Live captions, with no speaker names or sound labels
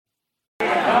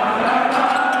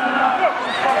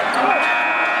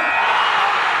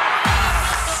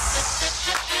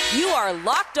are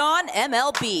Locked On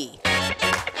MLB,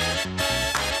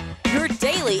 your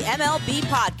daily MLB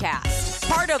podcast.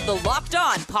 Part of the Locked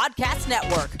On Podcast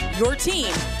Network, your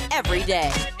team every day.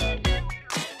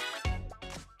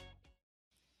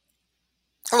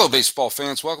 Hello, baseball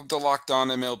fans. Welcome to Locked On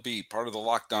MLB, part of the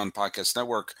Locked On Podcast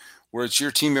Network, where it's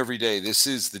your team every day. This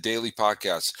is the daily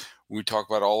podcast where we talk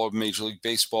about all of Major League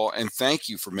Baseball, and thank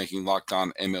you for making Locked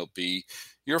On MLB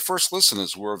your first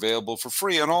listeners. We're available for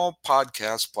free on all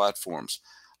podcast platforms.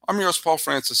 I'm your host, Paul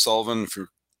Francis Sullivan. If you're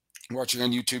watching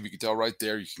on YouTube, you can tell right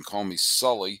there, you can call me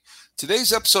Sully.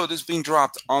 Today's episode is being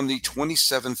dropped on the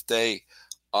 27th day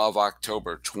of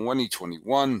October,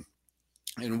 2021,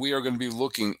 and we are going to be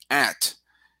looking at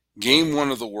Game 1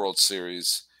 of the World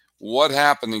Series, what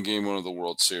happened in Game 1 of the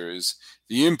World Series,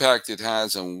 the impact it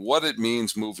has, and what it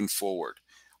means moving forward.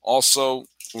 Also,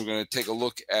 we're going to take a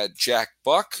look at Jack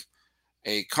Buck,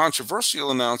 a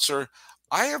controversial announcer.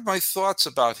 I have my thoughts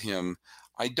about him.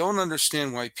 I don't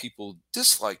understand why people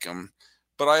dislike him,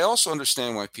 but I also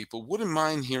understand why people wouldn't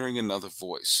mind hearing another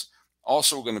voice.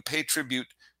 Also, we're going to pay tribute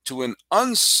to an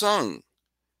unsung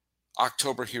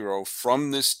October hero from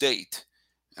this date.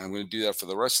 And I'm going to do that for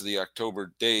the rest of the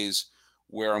October days,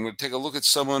 where I'm going to take a look at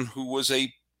someone who was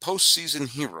a postseason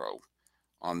hero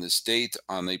on this date,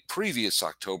 on a previous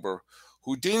October,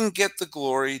 who didn't get the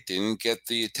glory, didn't get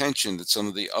the attention that some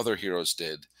of the other heroes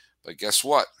did. But guess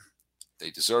what? They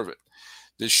deserve it.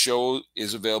 This show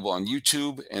is available on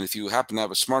YouTube, and if you happen to have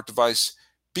a smart device,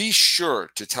 be sure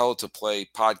to tell it to play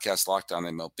podcast Locked On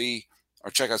MLB,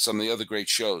 or check out some of the other great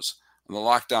shows on the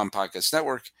Locked On Podcast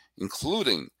Network,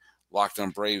 including Locked On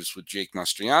Braves with Jake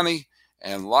Mastriani,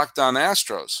 and Locked On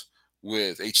Astros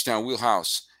with H-Town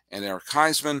Wheelhouse and Eric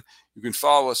Heisman. You can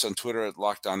follow us on Twitter at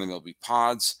Locked On MLB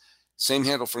Pods. Same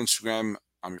handle for Instagram.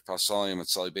 I'm your pal Sully. I'm at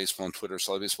Sully Baseball on Twitter,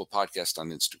 Sully Baseball Podcast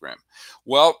on Instagram.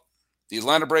 Well, the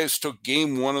Atlanta Braves took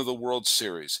Game 1 of the World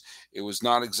Series. It was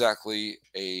not exactly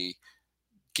a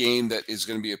game that is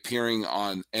going to be appearing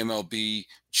on MLB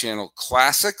Channel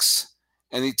Classics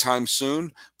anytime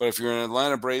soon, but if you're an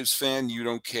Atlanta Braves fan, you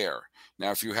don't care.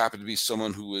 Now, if you happen to be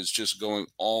someone who is just going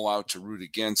all out to root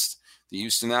against the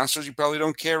Houston Astros, you probably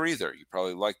don't care either. You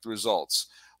probably like the results.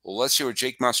 Well, let's hear what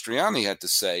Jake Mastriani had to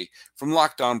say from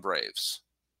Locked On Braves.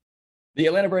 The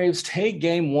Atlanta Braves take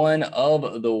Game 1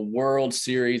 of the World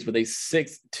Series with a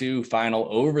 6-2 final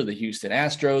over the Houston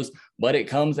Astros, but it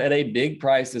comes at a big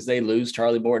price as they lose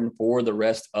Charlie Morton for the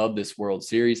rest of this World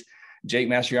Series. Jake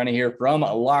Mastriani here from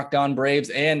Locked On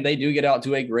Braves, and they do get out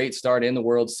to a great start in the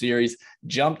World Series.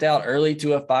 Jumped out early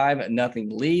to a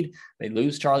 5-0 lead. They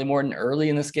lose Charlie Morton early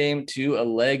in this game to a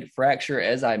leg fracture,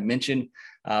 as I mentioned,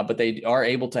 but they are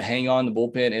able to hang on. The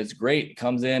bullpen is great.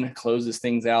 Comes in, closes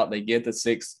things out. They get the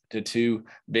 6-2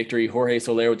 victory. Jorge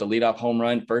Soler with the leadoff home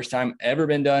run. First time ever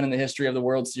been done in the history of the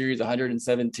World Series,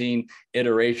 117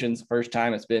 iterations. First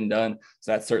time it's been done.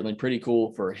 So that's certainly pretty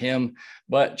cool for him.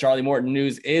 But Charlie Morton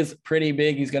news is pretty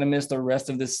big. He's going to miss the rest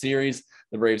of this series.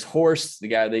 The Braves' horse, the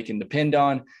guy they can depend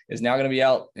on, is now going to be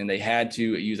out, and they had to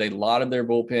use a lot of their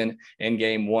bullpen in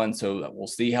Game 1. So we'll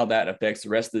see how that affects the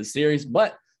rest of the series.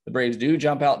 But the Braves do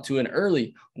jump out to an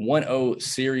early 1-0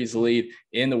 series lead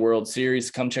in the World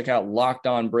Series. Come check out Locked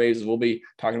On Braves. We'll be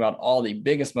talking about all the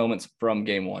biggest moments from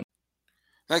Game 1.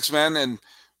 Thanks, man. And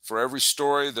for every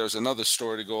story, there's another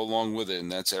story to go along with it, and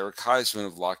that's Eric Heisman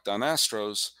of Locked On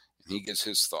Astros, and he gives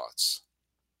his thoughts.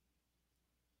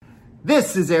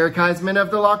 This is Eric Heisman of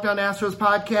the Locked On Astros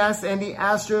podcast, and the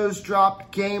Astros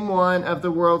dropped Game 1 of the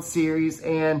World Series,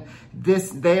 and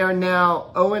they are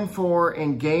now 0-4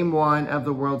 in Game 1 of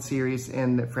the World Series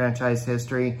in the franchise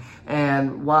history.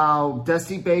 And while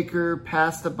Dusty Baker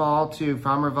passed the ball to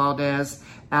Framber Valdez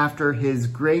after his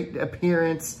great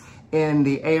appearance in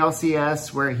the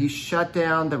ALCS, where he shut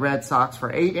down the Red Sox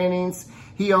for 8 innings,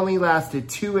 he only lasted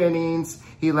 2 innings.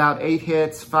 He allowed 8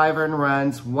 hits, 5 earned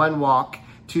runs, 1 walk,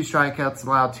 2 strikeouts,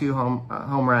 allowed 2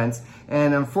 home runs.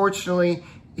 And unfortunately,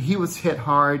 he was hit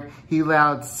hard. He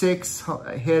allowed 6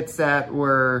 hits that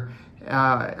were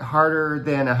harder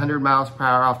than 100 miles per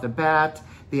hour off the bat.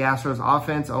 The Astros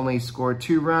offense only scored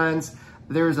 2 runs.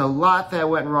 There's a lot that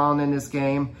went wrong in this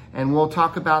game, and we'll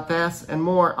talk about this and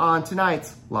more on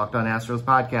tonight's Locked On Astros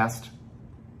podcast.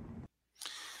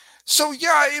 So,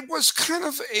 yeah, it was kind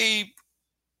of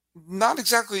not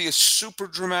exactly a super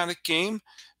dramatic game.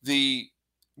 The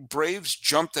Braves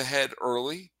jumped ahead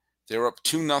early. They were up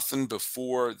 2-0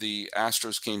 before the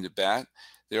Astros came to bat.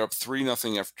 They were up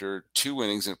 3-0 after 2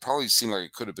 innings, and it probably seemed like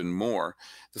it could have been more.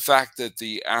 The fact that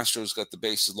the Astros got the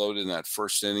bases loaded in that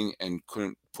first inning and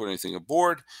couldn't put anything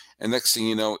aboard, and next thing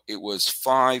you know, it was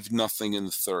 5-0 in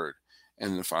the third,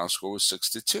 and the final score was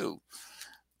 6-2.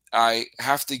 I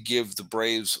have to give the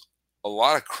Braves a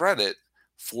lot of credit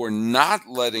for not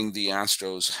letting the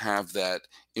Astros have that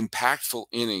impactful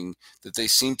inning that they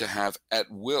seem to have at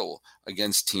will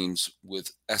against teams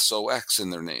with SOX in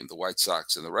their name, the White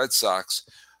Sox and the Red Sox.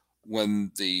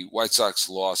 When the White Sox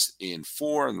lost in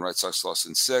 4 and the Red Sox lost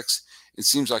in 6, it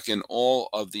seems like in all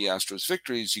of the Astros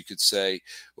victories, you could say,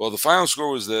 well, the final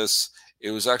score was this.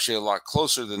 It was actually a lot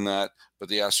closer than that, but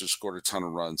the Astros scored a ton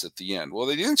of runs at the end. Well,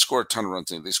 they didn't score a ton of runs.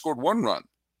 They scored 1 run.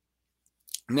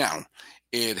 Now,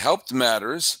 it helped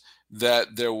matters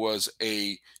that there was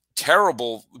a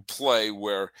terrible play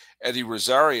where Eddie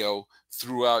Rosario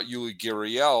threw out Yuli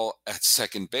Gurriel at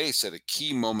second base at a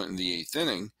key moment in the 8th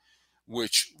inning,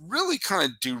 which really kind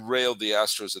of derailed the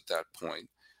Astros at that point.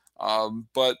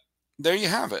 But there you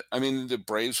have it. I mean, the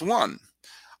Braves won.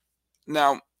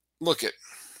 Now, look it.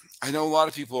 I know a lot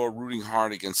of people are rooting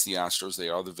hard against the Astros. They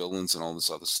are the villains and all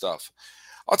this other stuff.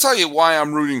 I'll tell you why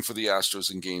I'm rooting for the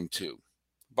Astros in Game 2.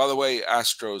 By the way,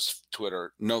 Astros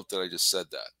Twitter, note that I just said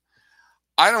that.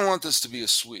 I don't want this to be a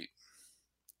sweep.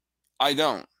 I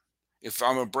don't. If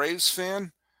I'm a Braves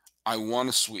fan, I want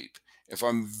a sweep. If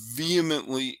I'm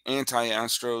vehemently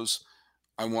anti-Astros,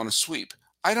 I want a sweep.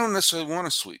 I don't necessarily want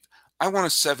a sweep. I want a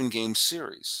 7-game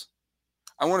series.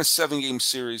 I want a 7-game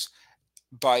series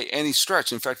by any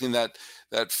stretch. In fact, in that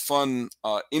fun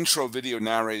intro video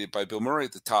narrated by Bill Murray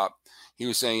at the top, he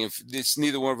was saying, if it's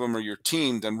neither one of them are your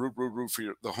team, then root for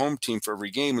the home team for every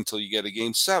game until you get a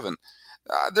Game 7.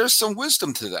 There's some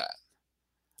wisdom to that.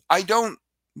 I don't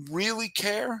really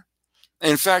care.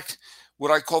 In fact, what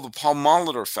I call the Paul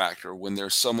Molitor factor, when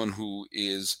there's someone who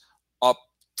is up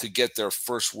to get their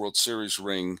first World Series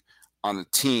ring on a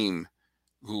team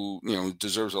who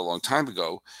deserves it a long time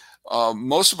ago,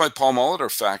 most of my Paul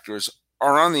Molitor factors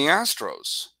are on the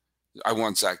Astros. I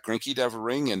want Zach Greinke to have a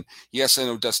ring, and yes, I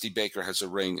know Dusty Baker has a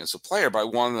ring as a player, but I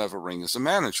want him to have a ring as a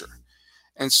manager.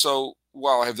 And so,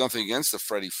 while I have nothing against the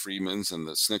Freddie Freemans and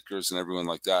the Snickers and everyone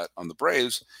like that on the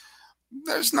Braves,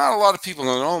 there's not a lot of people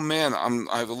going, oh man,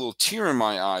 I have a little tear in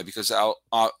my eye because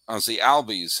Ozzie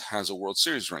Albies has a World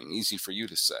Series ring. Easy for you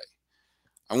to say.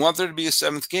 I want there to be a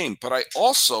 7th game, but I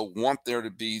also want there to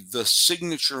be the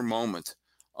signature moment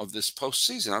of this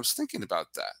postseason. I was thinking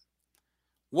about that.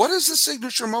 What is the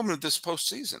signature moment of this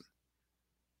postseason?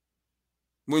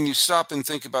 When you stop and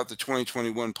think about the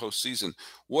 2021 postseason,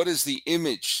 what is the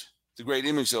image, the great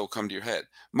image that will come to your head?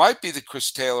 Might be the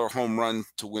Chris Taylor home run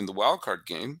to win the wild card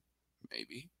game,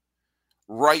 maybe.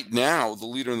 Right now, the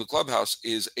leader in the clubhouse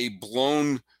is a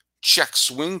blown check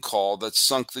swing call that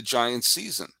sunk the Giants'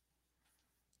 season.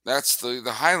 That's the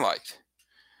highlight.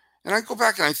 And I go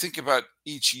back and I think about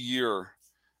each year,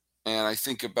 and I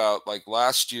think about like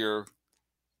last year,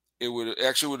 it would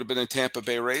have been a Tampa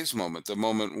Bay Rays moment, the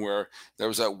moment where there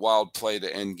was that wild play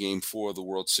to end Game 4 of the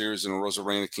World Series and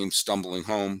Rosarena came stumbling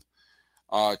home.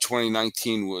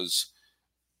 2019 was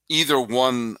either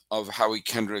one of Howie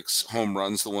Kendrick's home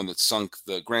runs, the one that sunk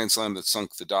the grand slam that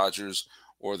sunk the Dodgers,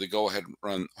 or the go-ahead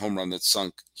home run that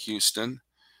sunk Houston.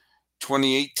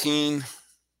 2018,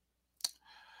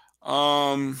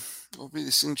 what would be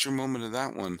the signature moment of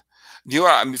that one?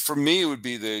 For me, it would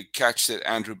be the catch that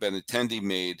Andrew Benintendi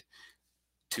made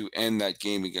to end that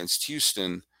game against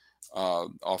Houston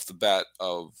off the bat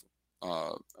of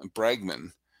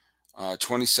Bregman.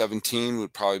 2017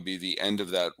 would probably be the end of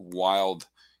that wild,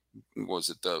 was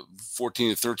it the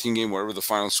 14-13 game, whatever the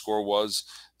final score was,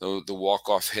 the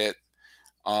walk-off hit.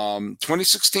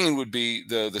 2016 would be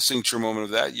the signature moment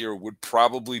of that year, would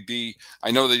probably be,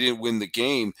 I know they didn't win the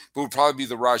game, but would probably be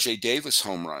the Rajai Davis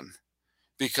home run,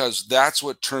 because that's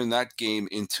what turned that game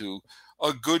into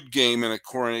a good game and a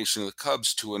coronation of the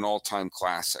Cubs to an all-time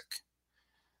classic.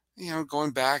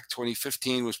 Going back,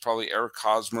 2015 was probably Eric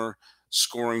Hosmer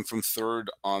scoring from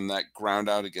third on that ground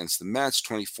out against the Mets.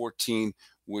 2014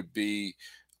 would be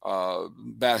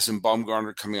Madison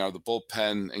Bumgarner coming out of the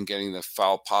bullpen and getting the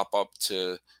foul pop-up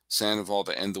to Sandoval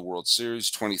to end the World Series.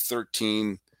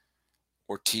 2013,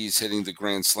 Ortiz hitting the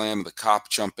grand slam, the cop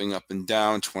jumping up and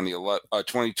down.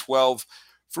 2012,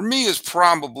 for me, is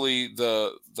probably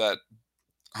that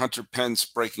Hunter Pence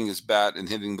breaking his bat and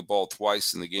hitting the ball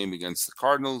twice in the game against the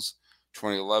Cardinals.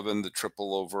 2011, the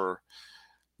triple over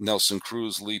Nelson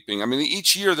Cruz leaping. I mean,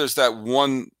 each year there's that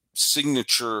one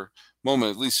signature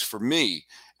moment, at least for me,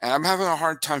 and I'm having a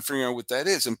hard time figuring out what that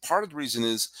is. And part of the reason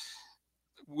is,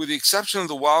 with the exception of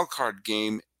the wild card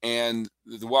game and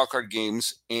the wild card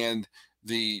games and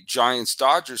the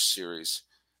Giants-Dodgers series,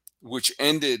 which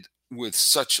ended with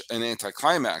such an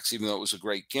anticlimax, even though it was a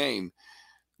great game,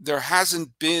 there hasn't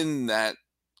been that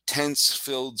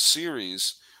tense-filled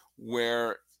series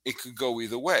where it could go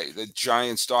either way. The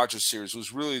Giants-Dodgers series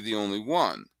was really the only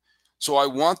one. So I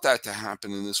want that to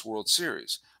happen in this World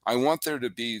Series. I want there to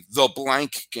be the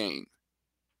blank game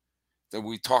that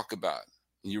we talk about,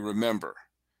 and you remember.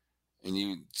 And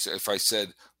if I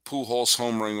said Pujols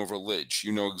homering over Lidge,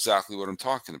 you know exactly what I'm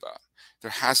talking about.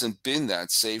 There hasn't been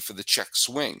that, save for the check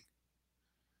swing,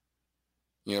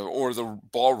 or the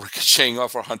ball ricocheting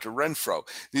off of Hunter Renfroe.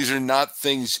 These are not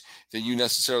things that you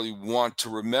necessarily want to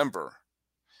remember.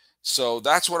 So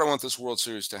that's what I want this World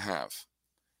Series to have.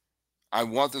 I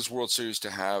want this World Series to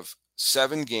have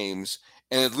 7 games,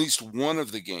 and at least one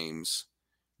of the games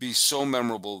be so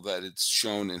memorable that it's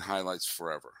shown in highlights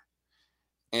forever.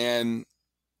 And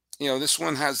this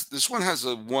one has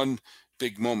one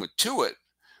big moment to it,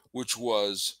 which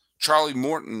was Charlie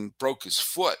Morton broke his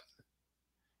foot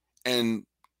and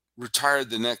retired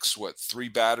the next 3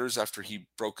 batters after he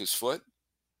broke his foot.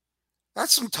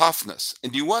 That's some toughness.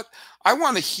 And you know what? I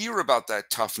want to hear about that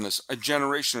toughness a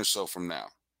generation or so from now.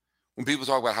 When people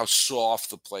talk about how soft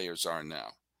the players are now.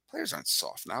 Players aren't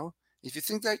soft now. If you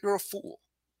think that, you're a fool.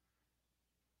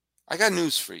 I got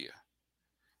news for you.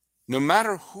 No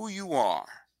matter who you are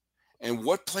and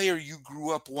what player you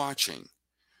grew up watching,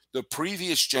 the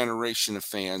previous generation of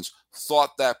fans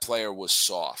thought that player was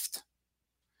soft.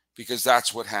 Because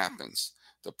that's what happens.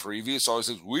 The previous always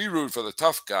says, we root for the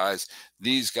tough guys.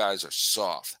 These guys are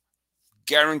soft.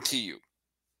 Guarantee you.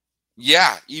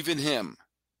 Yeah, even him.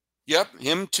 Yep,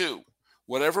 him too.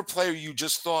 Whatever player you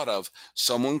just thought of,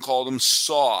 someone called him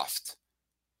soft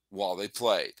while they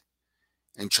played.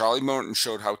 And Charlie Morton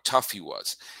showed how tough he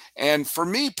was. And for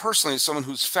me personally, as someone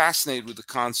who's fascinated with the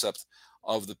concept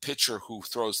of the pitcher who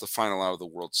throws the final out of the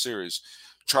World Series,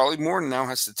 Charlie Morton now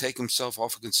has to take himself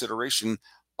off of consideration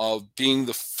of being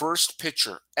the first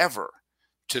pitcher ever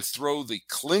to throw the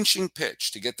clinching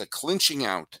pitch, to get the clinching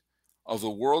out of the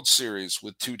World Series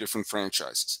with 2 different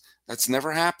franchises. That's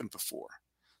never happened before.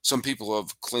 Some people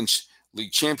have clinched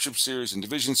league championship series and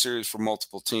division series for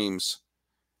multiple teams.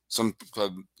 Some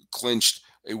have clinched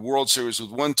a World Series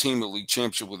with one team, a league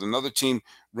championship with another team.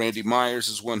 Randy Myers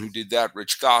is one who did that.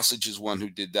 Rich Gossage is one who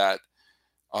did that.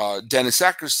 Dennis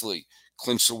Eckersley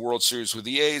clinched the World Series with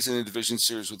the A's and a division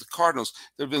series with the Cardinals.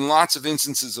 There have been lots of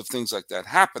instances of things like that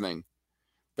happening,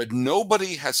 but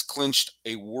nobody has clinched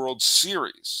a World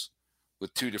Series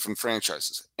with 2 different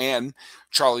franchises. And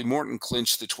Charlie Morton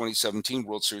clinched the 2017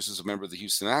 World Series as a member of the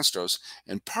Houston Astros,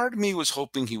 and part of me was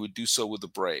hoping he would do so with the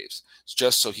Braves,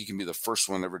 just so he can be the first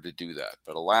one ever to do that.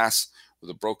 But alas, with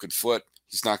a broken foot,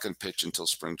 he's not going to pitch until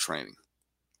spring training.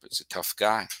 But he's a tough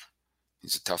guy.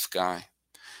 He's a tough guy.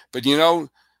 But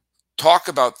talk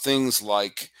about things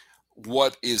like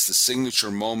what is the signature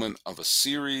moment of a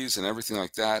series and everything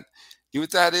like that. You know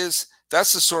what that is?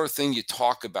 That's the sort of thing you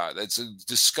talk about. It's a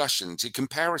discussion. It's a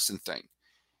comparison thing.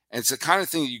 And it's the kind of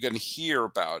thing that you're going to hear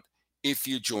about if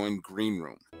you join Green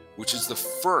Room, which is the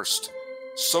first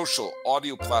social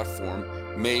audio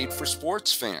platform made for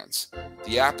sports fans.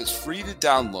 The app is free to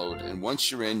download, and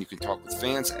once you're in, you can talk with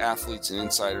fans, athletes, and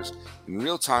insiders in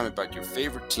real time about your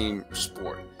favorite team or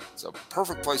sport. It's a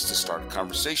perfect place to start a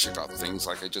conversation about things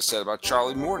like I just said about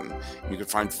Charlie Morton. You can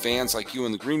find fans like you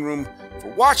in the Green Room for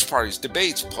watch parties,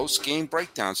 debates, post-game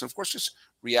breakdowns, and of course just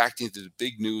reacting to the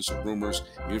big news and rumors.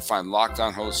 You can find Locked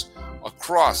On hosts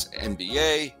across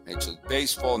NBA, Major League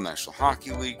Baseball, National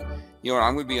Hockey League. And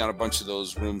I'm going to be on a bunch of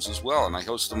those rooms as well, and I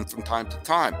host them from time to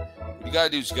time. What you got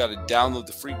to do is you got to download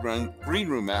the free Green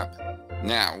Room app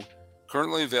now.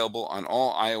 Currently available on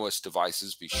all iOS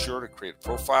devices. Be sure to create a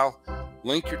profile,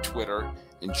 link your Twitter,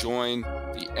 and join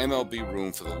the MLB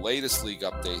Room for the latest league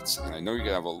updates. And I know you're going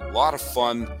to have a lot of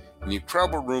fun in the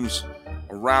incredible rooms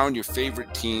around your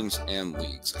favorite teams and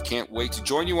leagues. I can't wait to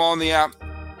join you all in the app.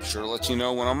 Be sure to let you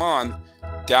know when I'm on.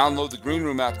 Download the Green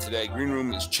Room app today. Green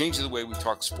Room is changing the way we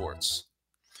talk sports.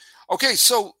 Okay,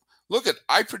 so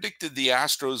I predicted the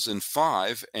Astros in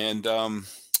 5, and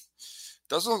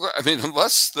doesn't look like,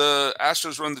 unless the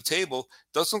Astros run the table,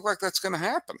 doesn't look like that's going to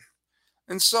happen.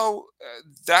 And so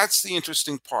that's the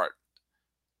interesting part.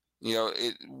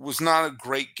 It was not a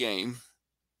great game,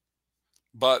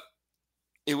 but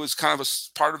it was kind of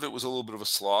part of it was a little bit of a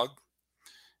slog.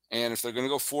 And if they're going to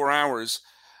go 4 hours,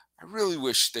 I really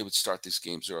wish they would start these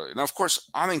games earlier. Now, of course,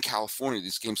 I'm in California.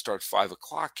 These games start at 5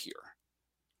 o'clock here.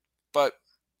 But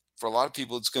for a lot of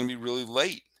people, it's going to be really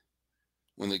late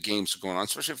when the games are going on,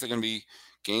 especially if they're going to be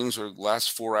games that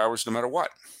last 4 hours no matter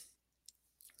what.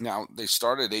 Now, they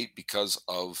start at 8 because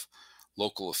of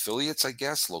local affiliates, I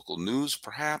guess, local news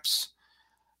perhaps.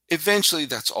 Eventually,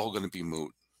 that's all going to be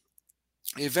moot.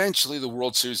 eventually the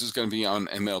World Series is going to be on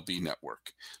MLB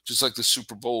Network, just like the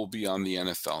Super Bowl will be on the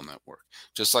NFL Network,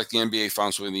 just like the NBA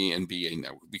Finals will be on the NBA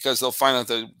Network, because they'll find out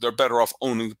that they're better off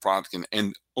owning the product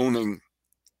and owning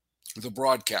the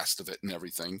broadcast of it and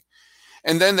everything.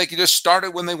 And then they can just start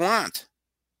it when they want,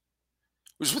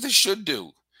 which is what they should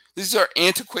do. These are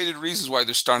antiquated reasons why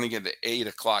they're starting at 8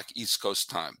 o'clock East Coast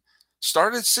time.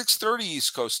 Start at 6:30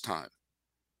 East Coast time.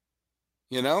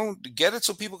 Get it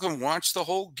so people can watch the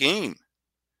whole game.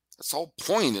 That's the whole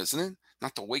point, isn't it?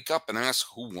 Not to wake up and ask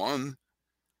who won.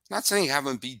 Not saying have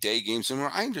them be day games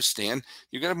anymore. I understand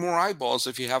you get more eyeballs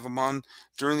if you have them on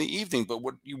during the evening. But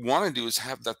what you want to do is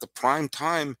have that the prime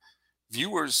time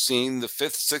viewers seeing the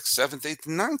 5th, 6th, 7th, 8th,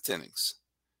 and 9th innings.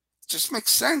 It just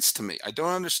makes sense to me. I don't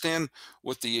understand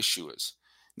what the issue is.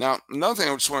 Now, another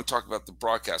thing I just want to talk about the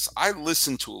broadcast. I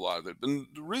listen to a lot of it. And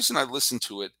the reason I listen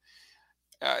to it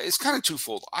is kind of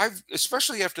twofold.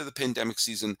 Especially after the pandemic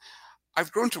season,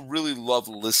 I've grown to really love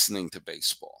listening to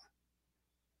baseball.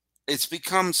 It's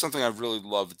become something I've really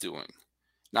loved doing.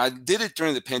 Now, I did it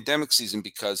during the pandemic season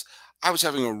because I was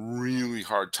having a really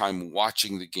hard time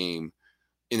watching the game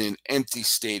in an empty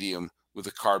stadium with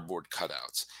the cardboard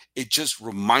cutouts. It just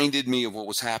reminded me of what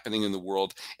was happening in the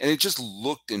world, and it just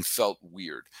looked and felt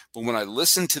weird. But when I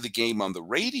listened to the game on the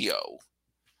radio,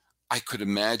 I could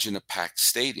imagine a packed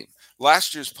stadium.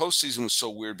 Last year's postseason was so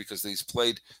weird because they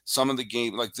played some of the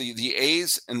game, like the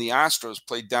A's and the Astros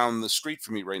played down the street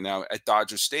from me right now at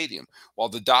Dodger Stadium, while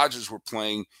the Dodgers were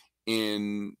playing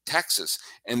in Texas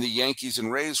and the Yankees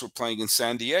and Rays were playing in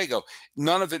San Diego.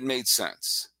 None of it made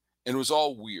sense, and it was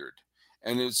all weird.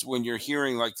 And it's when you're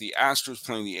hearing like the Astros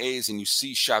playing the A's and you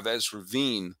see Chavez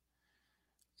Ravine,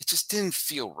 it just didn't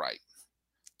feel right.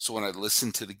 So when I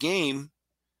listened to the game,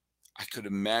 I could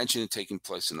imagine it taking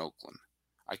place in Oakland.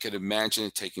 I could imagine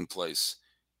it taking place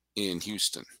in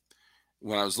Houston.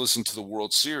 When I was listening to the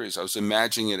World Series, I was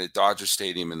imagining it at Dodger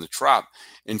Stadium in the Trop.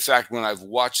 In fact, when I've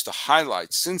watched the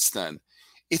highlights since then,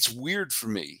 it's weird for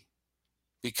me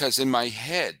because in my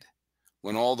head,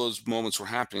 when all those moments were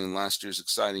happening in last year's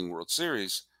exciting World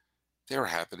Series, they were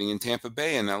happening in Tampa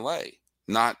Bay and LA,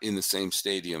 not in the same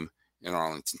stadium in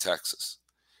Arlington, Texas.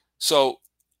 So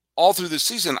all through the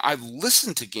season, I've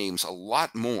listened to games a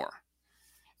lot more.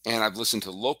 And I've listened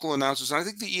to local announcers. And I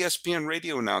think the ESPN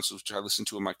radio announcers, which I listen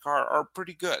to in my car, are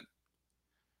pretty good.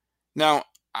 Now,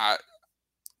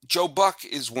 Joe Buck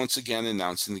is once again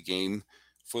announcing the game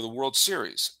for the World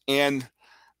Series. And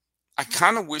I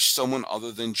kind of wish someone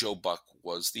other than Joe Buck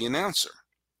was the announcer.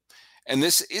 And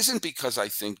this isn't because I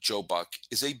think Joe Buck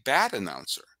is a bad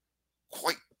announcer.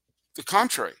 Quite the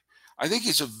contrary. I think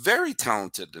he's a very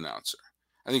talented announcer.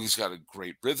 I think he's got a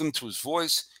great rhythm to his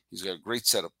voice. He's got a great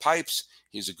set of pipes.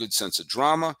 He has a good sense of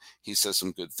drama. He says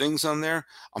some good things on there.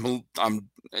 I'm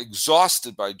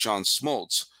exhausted by John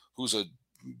Smoltz, who's a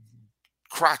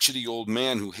crotchety old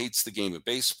man who hates the game of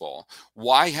baseball.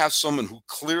 Why have someone who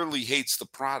clearly hates the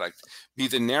product be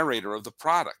the narrator of the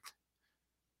product?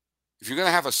 If you're going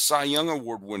to have a Cy Young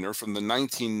Award winner from the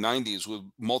 1990s with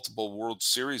multiple World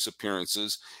Series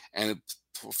appearances and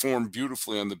performed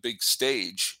beautifully on the big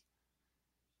stage,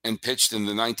 and pitched in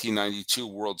the 1992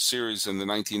 World Series and the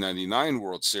 1999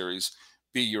 World Series,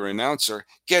 be your announcer,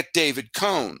 get David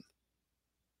Cone,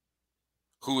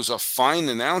 who is a fine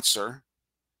announcer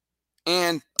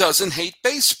and doesn't hate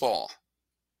baseball.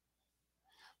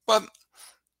 But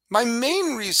my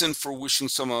main reason for wishing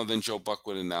someone other than Joe Buck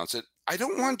would announce it, I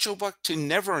don't want Joe Buck to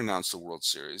never announce the World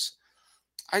Series.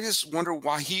 I just wonder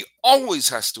why he always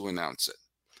has to announce it.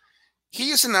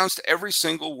 He has announced every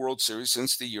single World Series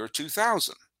since the year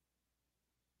 2000.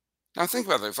 Now think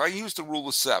about it. If I use the rule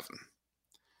of 7,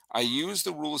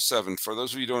 for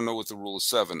those of you who don't know what the rule of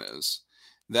 7 is,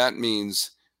 that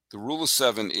means the rule of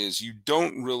 7 is you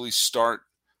don't really start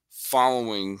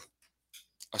following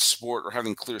a sport or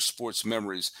having clear sports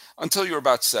memories until you're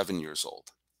about 7 years old.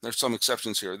 There's some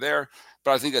exceptions here or there,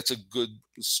 but I think that's a good,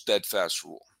 steadfast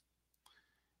rule.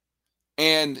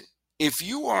 And if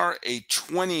you are a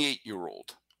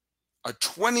 28-year-old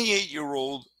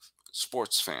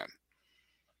sports fan,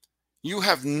 you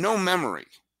have no memory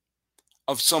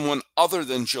of someone other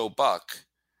than Joe Buck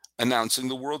announcing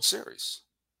the World Series.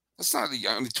 That's not,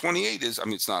 28 is,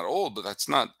 it's not old, but that's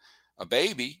not a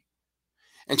baby.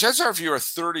 And chances are, if you're a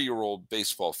 30-year-old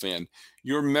baseball fan,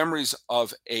 your memories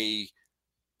of a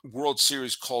World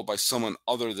Series called by someone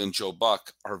other than Joe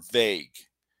Buck are vague.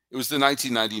 It was the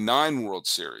 1999 World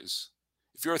Series.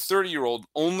 If you're a 30-year-old,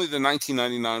 only the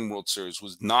 1999 World Series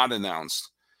was not announced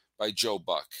by Joe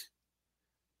Buck.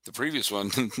 The previous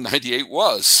one, 98,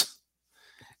 was.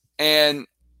 And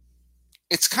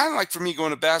it's kind of like for me going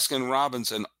to Baskin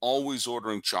Robbins and always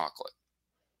ordering chocolate.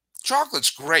 Chocolate's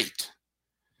great,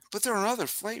 but there are other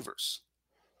flavors.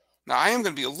 Now, I am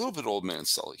going to be a little bit old man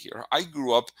Sully here. I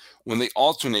grew up when they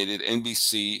alternated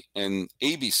NBC and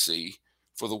ABC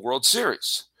for the World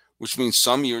Series, which means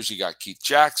some years you got Keith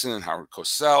Jackson and Howard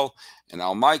Cosell and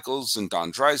Al Michaels and Don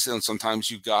Drysdale, and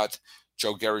sometimes you got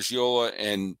Joe Garagiola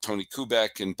and Tony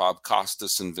Kubek and Bob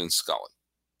Costas and Vince Scully.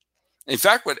 In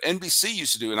fact, what NBC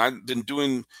used to do, and I've been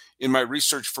doing in my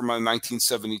research for my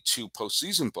 1972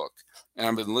 postseason book, and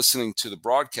I've been listening to the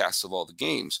broadcasts of all the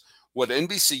games, what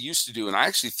NBC used to do, and I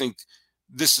actually think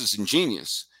this is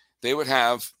ingenious, they would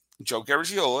have Joe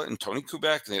Garagiola and Tony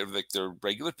Kubek, they're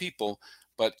regular people,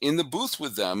 but in the booth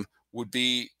with them would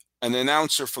be an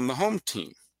announcer from the home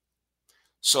team.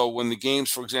 So when the games,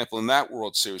 for example, in that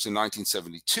World Series in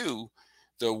 1972,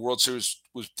 the World Series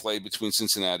was played between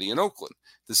Cincinnati and Oakland.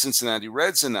 The Cincinnati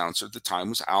Reds announcer at the time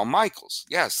was Al Michaels.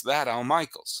 Yes, that Al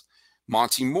Michaels.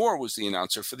 Monty Moore was the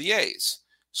announcer for the A's.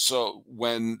 So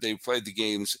when they played the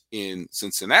games in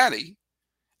Cincinnati,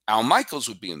 Al Michaels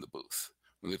would be in the booth.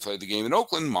 When they played the game in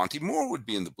Oakland, Monty Moore would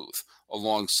be in the booth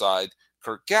alongside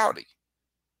Curt Gowdy.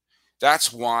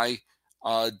 That's why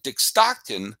Dick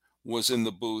Stockton was in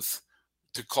the booth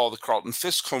to call the Carlton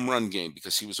Fisk home run game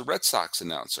because he was a Red Sox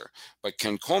announcer. But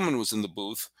Ken Coleman was in the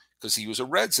booth because he was a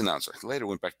Reds announcer. He later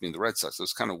went back to being the Red Sox. It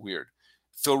was kind of weird.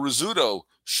 Phil Rizzuto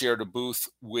shared a booth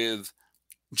with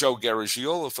Joe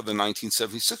Garagiola for the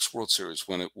 1976 World Series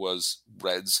when it was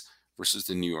Reds versus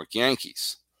the New York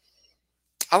Yankees.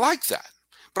 I like that.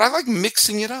 But I like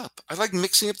mixing it up. I like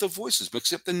mixing up the voices,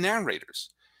 mixing up the narrators,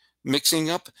 mixing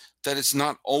up that it's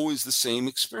not always the same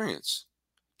experience.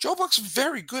 Joe Buck's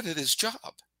very good at his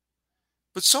job.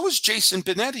 But so is Jason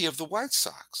Benetti of the White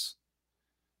Sox.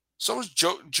 So is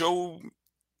John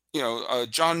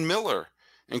Miller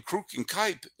and Kruk and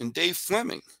Kipe and Dave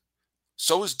Fleming.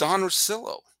 So is Don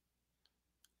Orsillo.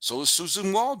 So is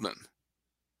Susan Waldman.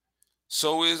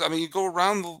 So is, you go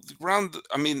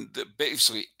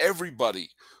basically everybody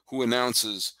who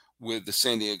announces with the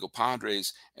San Diego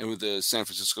Padres and with the San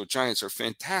Francisco Giants are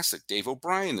fantastic. Dave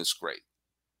O'Brien is great.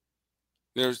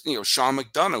 There's, Sean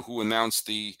McDonough, who announced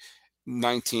the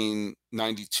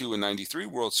 1992 and 93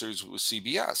 World Series with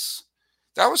CBS.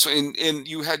 That was, and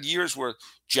you had years where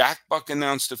Jack Buck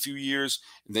announced a few years,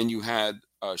 and then you had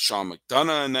Sean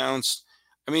McDonough announced.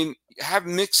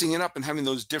 Mixing it up and having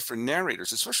those different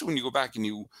narrators, especially when you go back and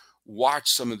you watch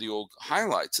some of the old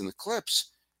highlights and the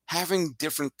clips, having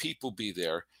different people be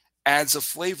there adds a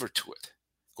flavor to it.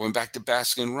 Going back to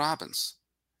Baskin Robbins,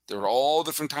 there are all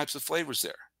different types of flavors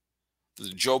there. The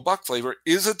Joe Buck flavor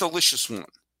is a delicious one.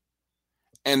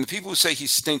 And the people who say he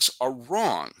stinks are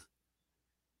wrong.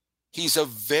 He's a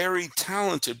very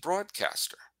talented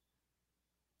broadcaster.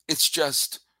 It's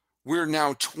just we're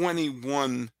now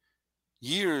 21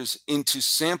 years into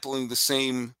sampling the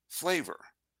same flavor.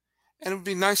 And it would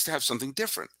be nice to have something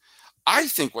different. I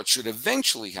think what should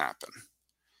eventually happen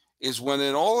is when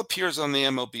it all appears on the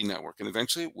MLB network, and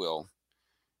eventually it will,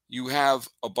 you have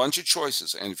a bunch of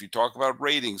choices. And if you talk about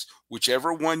ratings,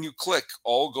 whichever one you click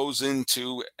all goes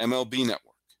into MLB network.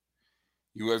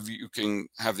 You can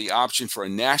have the option for a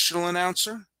national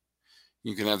announcer.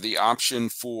 You can have the option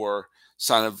for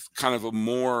kind of a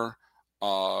more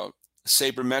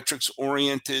sabermetrics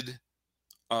oriented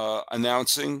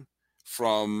announcing,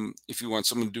 from if you want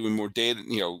someone doing more data,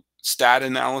 stat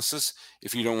analysis,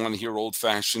 if you don't want to hear old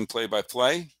fashioned play by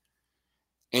play.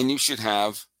 And you should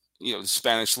have, the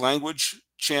Spanish language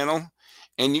channel,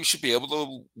 and you should be able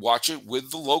to watch it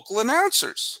with the local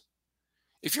announcers.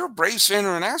 If you're a Braves fan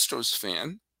or an Astros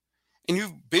fan, and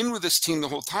you've been with this team the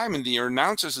whole time, and your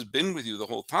announcers have been with you the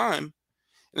whole time,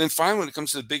 and then finally when it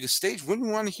comes to the biggest stage, wouldn't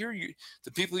you want to hear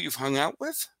the people you've hung out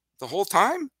with the whole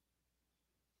time?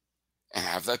 And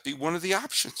have that be one of the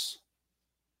options.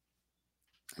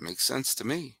 That makes sense to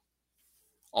me.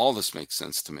 All this makes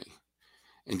sense to me.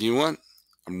 And you know what?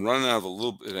 I'm running out of a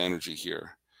little bit of energy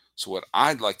here. So what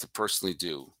I'd like to personally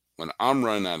do when I'm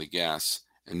running out of gas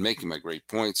and making my great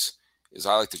points is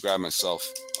I like to grab myself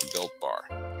a Built Bar.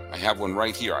 I have one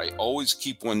right here. I always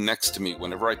keep one next to me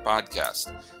whenever I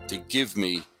podcast to give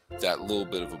me that little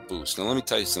bit of a boost. Now, let me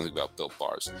tell you something about Built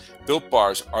Bars. Built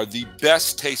Bars are the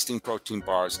best tasting protein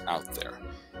bars out there.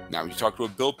 Now, when you talk to a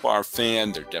Built Bar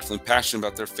fan, they're definitely passionate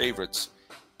about their favorites.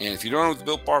 And if you don't know what the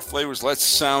Built Bar flavors, let's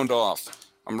sound off.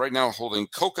 I'm right now holding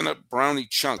Coconut Brownie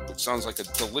Chunk, which sounds like a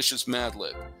delicious Mad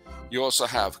Lib. You also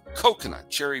have Coconut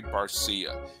Cherry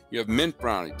Barcia. You have Mint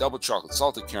Brownie, Double Chocolate,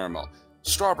 Salted Caramel,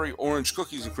 Strawberry, Orange,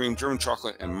 Cookies and Cream, German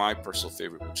Chocolate, and my personal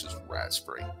favorite, which is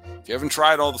Raspberry. If you haven't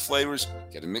tried all the flavors,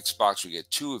 get a mixed box where you get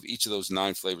 2 of each of those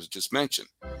 9 flavors I just mentioned.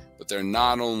 But they're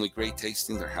not only great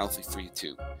tasting, they're healthy for you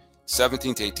too.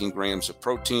 17 to 18 grams of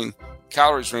protein,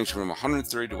 calories ranging from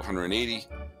 130 to 180,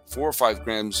 4 or 5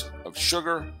 grams of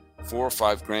sugar, 4 or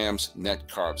 5 grams net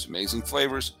carbs. Amazing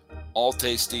flavors, all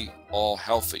tasty, all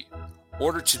healthy.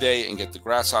 Order today and get the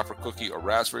grasshopper cookie or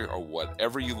raspberry or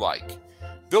whatever you like.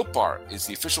 Built Bar is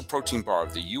the official protein bar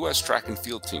of the U.S. track and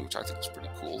field team, which I think is pretty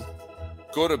cool.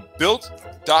 Go to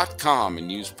Built.com and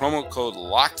use promo code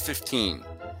LOCK15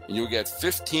 and you'll get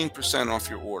 15% off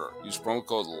your order. Use promo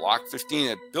code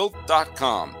LOCK15 at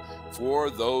Built.com for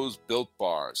those Built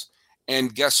Bars.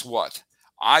 And guess what?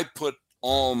 I put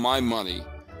all my money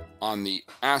on the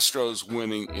Astros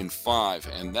winning in 5,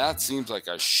 and that seems like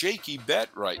a shaky bet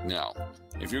right now.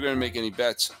 If you're going to make any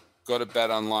bets, go to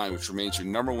BetOnline, which remains your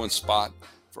number one spot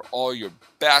for all your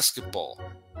basketball,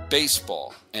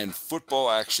 baseball, and football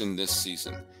action this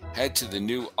season. Head to the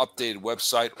new updated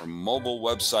website or mobile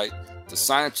website to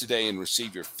sign up today and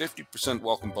receive your 50%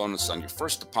 welcome bonus on your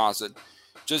first deposit.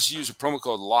 Just use the promo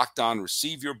code LOCKEDON,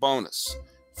 receive your bonus.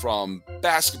 From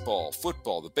basketball,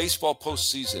 football, the baseball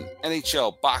postseason,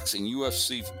 NHL, boxing,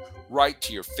 UFC, right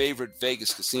to your favorite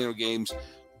Vegas casino games.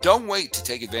 Don't wait to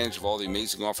take advantage of all the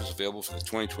amazing offers available for the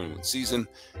 2021 season.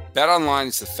 BetOnline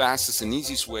is the fastest and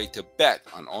easiest way to bet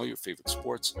on all your favorite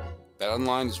sports.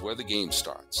 BetOnline is where the game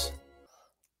starts.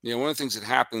 You know, one of the things that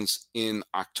happens in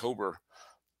October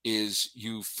is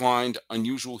you find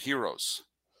unusual heroes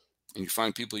and you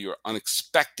find people you're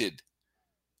unexpected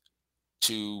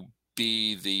to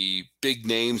be the big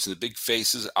names and the big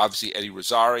faces. Obviously, Eddie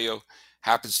Rosario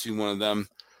happens to be one of them.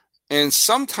 And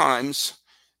sometimes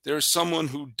there's someone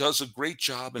who does a great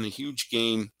job in a huge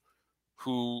game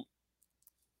who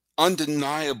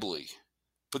undeniably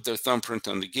put their thumbprint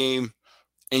on the game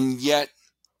and yet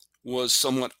was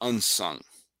somewhat unsung.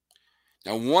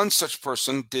 Now, one such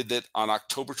person did that on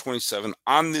October 27,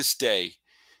 on this day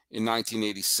in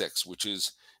 1986, which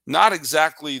is not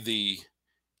exactly the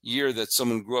year that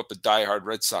someone who grew up a diehard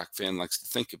Red Sox fan likes to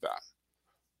think about.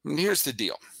 And here's the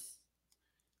deal.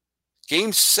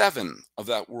 Game 7 of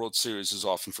that World Series is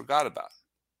often forgot about.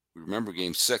 We remember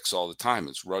Game 6 all the time.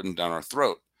 It's running down our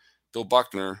throat. Bill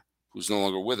Buckner, who's no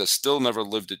longer with us, still never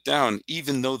lived it down,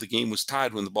 even though the game was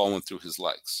tied when the ball went through his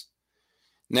legs.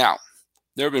 Now,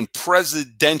 there have been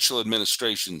presidential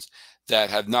administrations that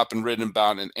have not been written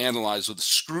about and analyzed with the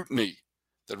scrutiny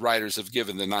that writers have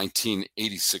given the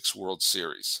 1986 World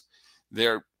Series.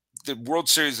 The World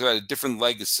Series had a different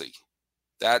legacy.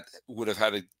 That would have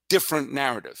had a different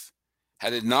narrative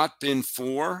had it not been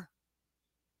for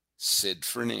Sid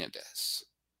Fernandez.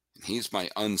 And he's my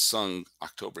unsung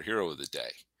October hero of the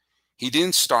day. He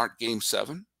didn't start Game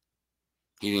 7.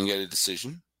 He didn't get a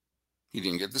decision. He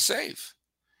didn't get the save.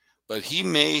 But he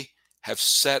may have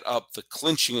set up the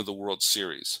clinching of the World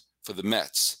Series for the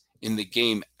Mets in the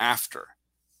game after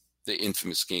the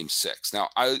infamous Game 6. Now,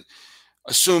 I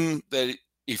assume that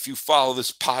if you follow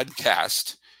this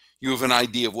podcast, you have an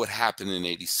idea of what happened in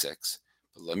 86.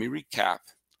 But let me recap.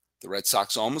 The Red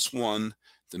Sox almost won,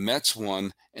 the Mets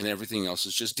won, and everything else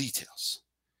is just details.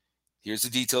 Here's the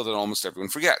detail that almost everyone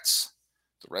forgets.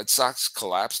 The Red Sox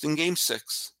collapsed in Game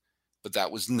 6, but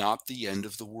that was not the end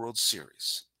of the World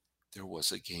Series. There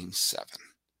was a Game 7.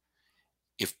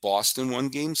 If Boston won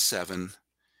Game 7,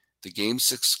 the Game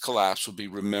 6 collapse will be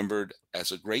remembered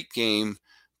as a great game,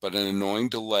 but an annoying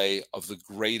delay of the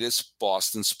greatest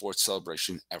Boston sports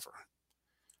celebration ever.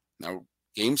 Now,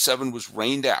 Game 7 was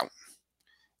rained out,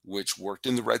 which worked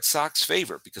in the Red Sox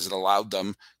favor because it allowed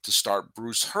them to start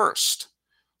Bruce Hurst,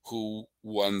 who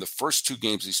won the first 2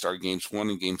 games. He started Games 1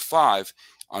 and Game 5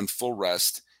 on full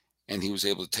rest, and he was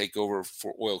able to take over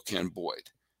for Oil Can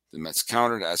Boyd. The Mets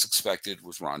countered, as expected,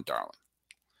 with Ron Darling.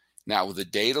 Now, with a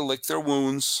day to lick their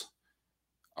wounds,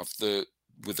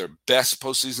 with their best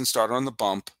postseason starter on the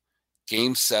bump,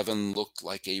 Game 7 looked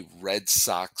like a Red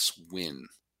Sox win.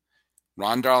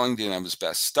 Ron Darling didn't have his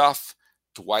best stuff.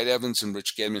 Dwight Evans and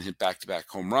Rich Gedman hit back-to-back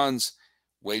home runs.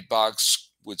 Wade Boggs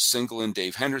would single in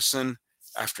Dave Henderson.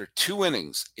 After 2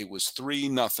 innings, it was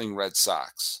 3-0 Red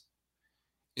Sox.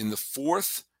 In the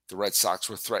 4th, the Red Sox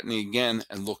were threatening again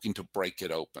and looking to break it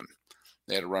open.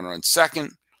 They had a runner on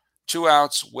second, 2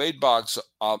 outs, Wade Boggs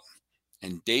up,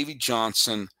 and Davey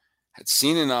Johnson had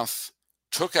seen enough,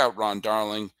 took out Ron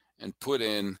Darling, and put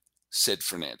in Sid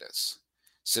Fernandez.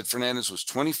 Sid Fernandez was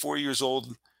 24 years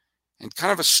old and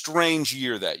kind of a strange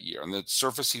year that year. On the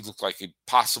surface, he looked like a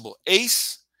possible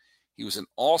ace. He was an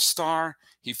all-star.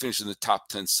 He finished in the top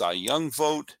 10 Cy Young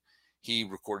vote. He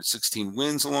recorded 16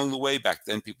 wins along the way. Back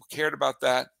then, people cared about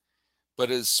that. But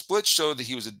his split showed that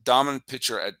he was a dominant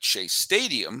pitcher at Shea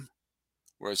Stadium,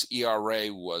 whereas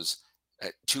ERA was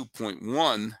at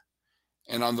 2.1.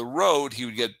 And on the road, he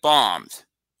would get bombed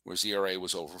where his ERA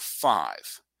was over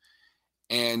 5.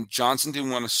 And Johnson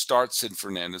didn't want to start Sid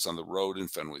Fernandez on the road in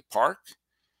Fenway Park,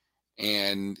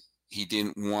 and he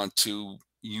didn't want to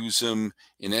use him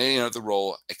in any other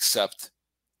role except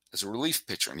as a relief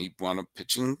pitcher, and he wound up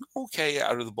pitching okay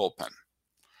out of the bullpen.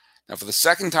 Now, for the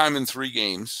second time in 3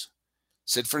 games,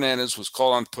 Sid Fernandez was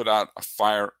called on to put out a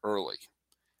fire early.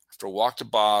 After a walk to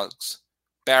Boggs,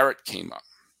 Barrett came up.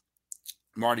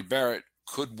 Marty Barrett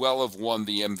could well have won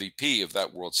the MVP of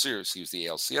that World Series. He was the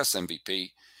ALCS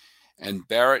MVP, and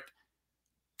Barrett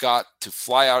got to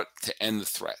fly out to end the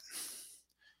threat.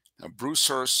 Now, Bruce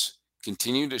Hurst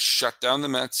continued to shut down the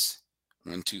Mets,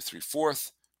 1-2-3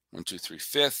 fourth, 1-2-3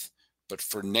 fifth, but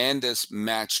Fernandez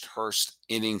matched Hurst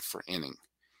inning for inning.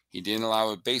 He didn't allow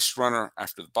a base runner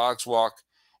after the Boggs walk,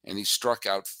 and he struck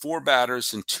out 4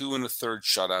 batters in 2 1/3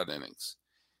 shutout innings.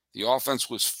 The offense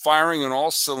was firing on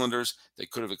all cylinders. They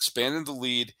could have expanded the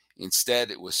lead.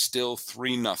 Instead, it was still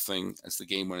 3-0 as the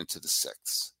game went into the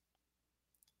 6th.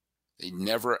 They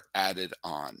never added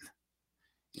on.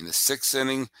 In the 6th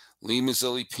inning, Lee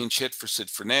Mazzilli pinch hit for Sid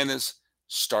Fernandez,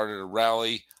 started a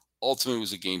rally. Ultimately, it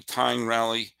was a game-tying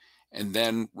rally. And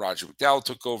then Roger McDowell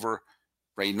took over.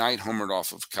 Ray Knight homered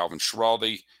off of Calvin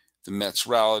Schiraldi. The Mets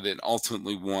rallied and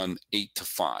ultimately won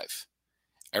 8-5.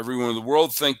 Everyone in the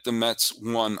world think the Mets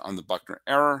won on the Buckner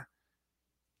error.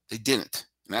 They didn't.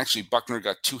 And actually, Buckner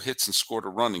got 2 hits and scored a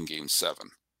run in Game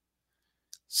 7.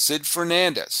 Sid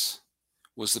Fernandez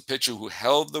was the pitcher who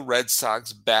held the Red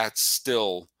Sox bats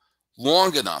still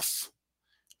long enough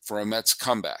for a Mets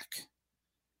comeback.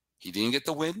 He didn't get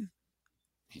the win.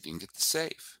 He didn't get the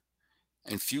save.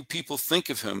 And few people think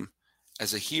of him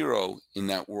as a hero in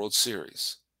that World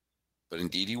Series. But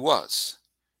indeed he was.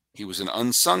 He was an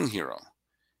unsung hero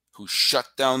who shut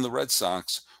down the Red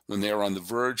Sox when they were on the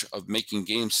verge of making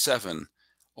Game 7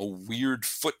 a weird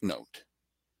footnote.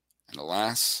 And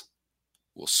alas,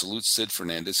 we'll salute Sid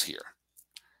Fernandez here.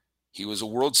 He was a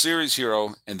World Series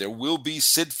hero, and there will be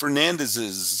Sid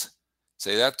Fernandez's,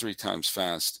 say that 3 times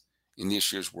fast, in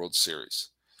this year's World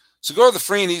Series. So go to the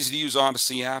free and easy-to-use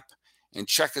Odyssey app and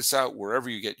check us out wherever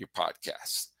you get your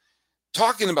podcasts.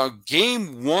 Talking about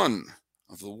Game 1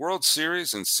 of the World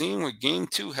Series and seeing what Game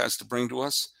 2 has to bring to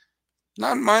us,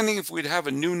 not minding if we'd have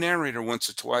a new narrator once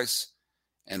or twice,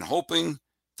 and hoping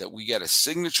that we get a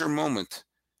signature moment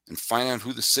and find out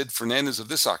who the Sid Fernandez of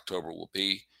this October will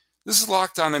be. This is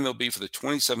Locked On MLB for the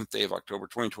 27th day of October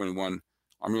 2021.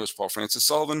 I'm your host, Paul Francis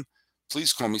Sullivan.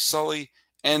 Please call me Sully,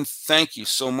 and thank you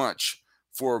so much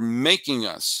for making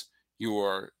us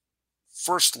your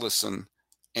first listen.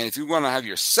 And if you want to have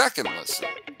your second listen,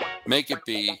 make it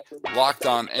be Locked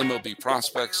On MLB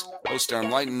Prospects. Host Aaron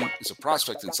Lighton is a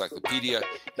prospect encyclopedia,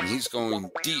 and he's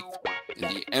going deep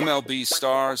in the MLB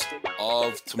stars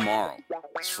of tomorrow.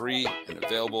 It's free and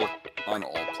available on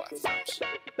all platforms.